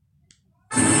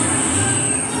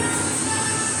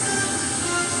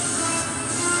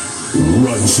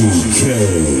19K,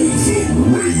 the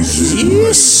Raisin.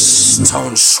 Yes,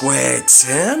 Tone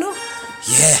Swagtana.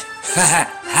 Yeah, ha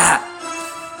ha.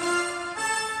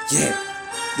 Yeah,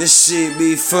 this shit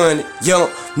be funny. Young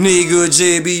nigga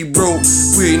just be broke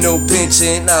with no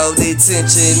pension, all that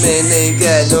tension. Man, ain't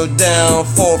got no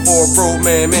downfall for broke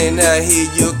man. Man, I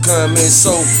hear you coming,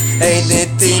 so ain't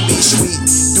that thing be sweet?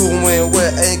 Doing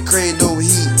what ain't create no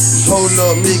heat. Hold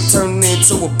up, nigga, turn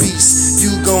into a beast.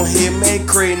 You gon' hear man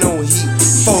create no heat.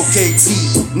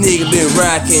 4KT, nigga been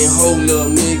rockin'. Hold up,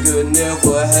 nigga,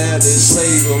 never had it.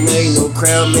 Save him, ain't no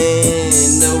crowd, man.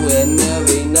 No, I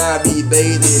never, not be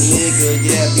bathing, nigga.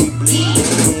 Yeah, be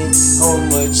bleeding. On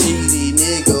my GD,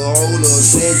 nigga. Hold up,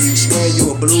 said you swear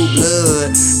you a blue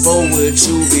blood. For what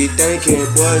you be thinking,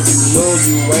 boy, you know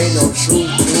you ain't no true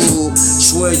dude.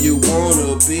 Swear you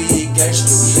wanna be a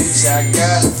gangster, bitch. I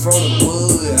got it from the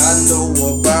wood. I know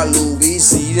about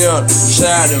Louisiana.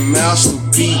 Shout him out to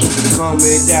beat.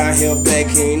 Coming down here back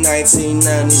in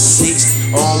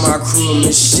 1996. On my crew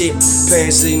and shit.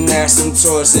 Passing out some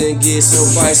toys and get some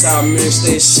bites. I miss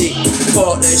that shit.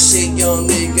 Fuck that shit, young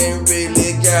nigga ain't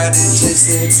really got it just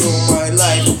into my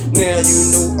life. Now you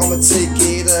know I'ma take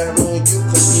it out on you,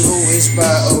 cause you know it's by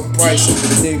a price.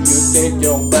 Nigga, you think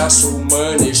you're about some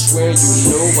money, swear you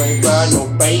know ain't by no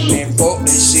bank, man. Fuck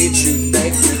that shit you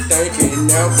think it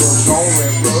never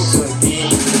going broke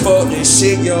again. Fuck that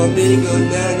shit, young nigga,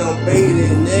 now I'm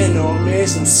baiting, now I'm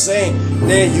missing sing.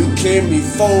 Then you kill me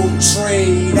full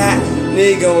trade out,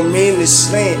 nigga, I'm in the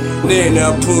slant. Then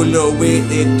I pull up with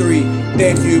that 3.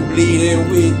 That you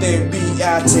bleeding with that beat,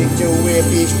 I take your way,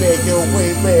 bitch, back your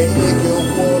way, man. Nigga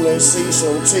wanna see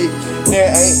some teeth.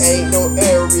 There ain't no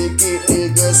arrogant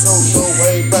nigga, so no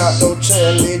ain't about no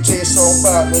challenge. It's all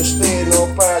about to stand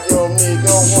on by your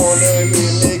nigga. Wanna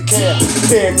hear me care?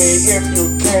 Tell me if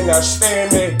you cannot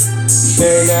stand me.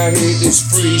 Then I hit this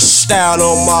freestyle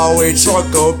on my way, truck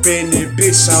up in this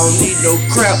bitch. I don't need no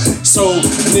crap. So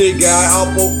nigga, I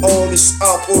up on this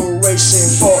operation.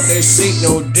 Fuck that shit,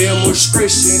 no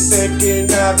demonstration.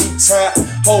 Thinking I be tight.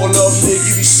 Hold up, nigga,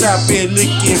 you be shopping,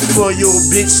 looking for your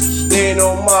bitch. Then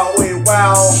on my way,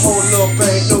 wow, hold up,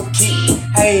 ain't no key.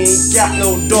 I ain't got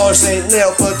no doors, ain't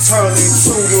never turn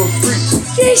into a freak.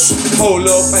 Yes. Hold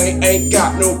up, ain't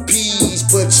got no peas,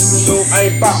 but you know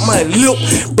I ain't bout my lip.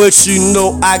 But you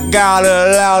know I got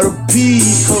a lot of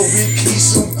peas, cause we keep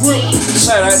some grip.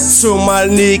 Shout out to my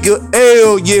nigga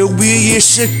L, yeah, we in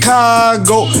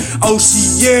Chicago.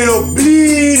 OCL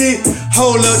bleeding.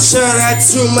 Hold up, shout out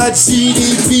to my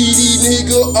GDBD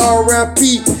nigga,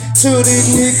 RIP. To the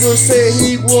nigga say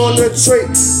he wanna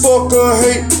trade, fuck or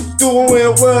hate. Doing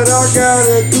what I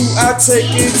gotta do, I take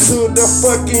it to the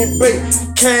fucking bait.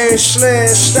 Cash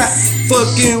slash stop,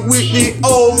 fucking with the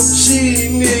OG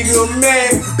nigga,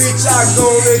 man. Bitch, I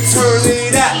gonna turn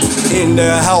it out. In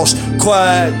the house,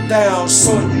 quiet down,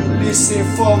 so you listen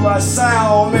for my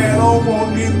sound, man. I don't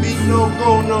want this beat no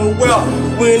go nowhere.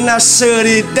 When I shut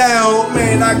it down,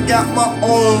 man, I got my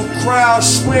own crowd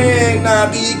swing. I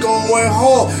be going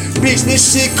hard, bitch.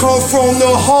 This shit come from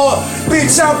the heart,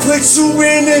 bitch. I put you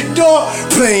in the dark,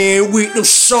 playing with them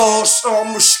shorts.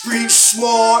 I'm a street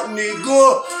smart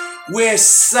nigga.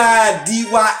 West side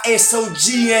DYSOG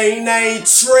ain't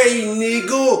Trey,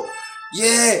 nigga.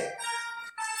 Yeah.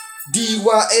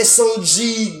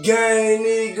 DYSOG gang,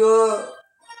 nigga.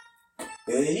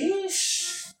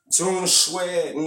 Yeesh. Tune Swag.